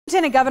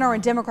Lieutenant Governor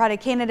and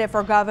Democratic candidate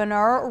for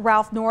governor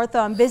Ralph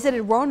Northam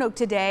visited Roanoke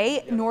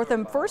today.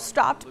 Northam first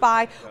stopped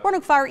by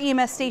Roanoke Fire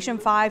EMS Station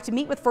 5 to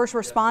meet with first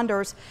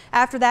responders.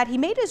 After that, he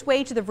made his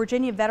way to the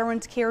Virginia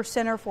Veterans Care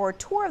Center for a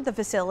tour of the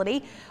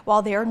facility.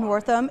 While there,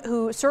 Northam,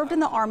 who served in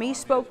the Army,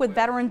 spoke with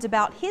veterans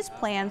about his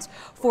plans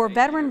for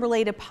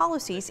veteran-related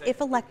policies if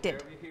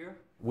elected.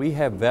 We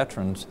have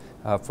veterans,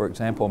 for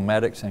example,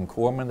 medics and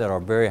corpsmen that are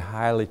very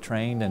highly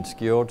trained and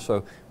skilled,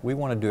 so we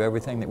want to do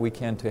everything that we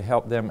can to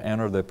help them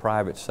enter the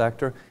private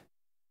sector.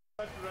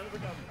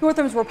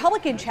 Northam's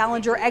Republican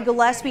challenger Ed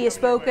Gillespie has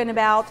spoken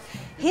about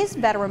his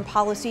veteran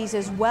policies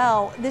as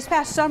well. This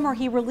past summer,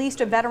 he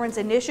released a veterans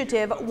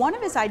initiative. One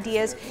of his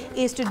ideas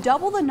is to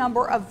double the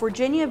number of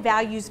Virginia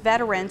Values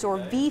Veterans, or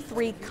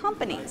V3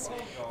 companies.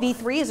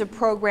 V3 is a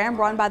program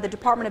run by the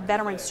Department of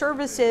Veterans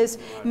Services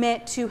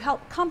meant to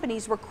help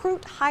companies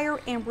recruit, hire,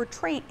 and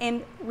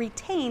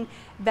retain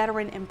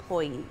veteran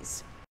employees.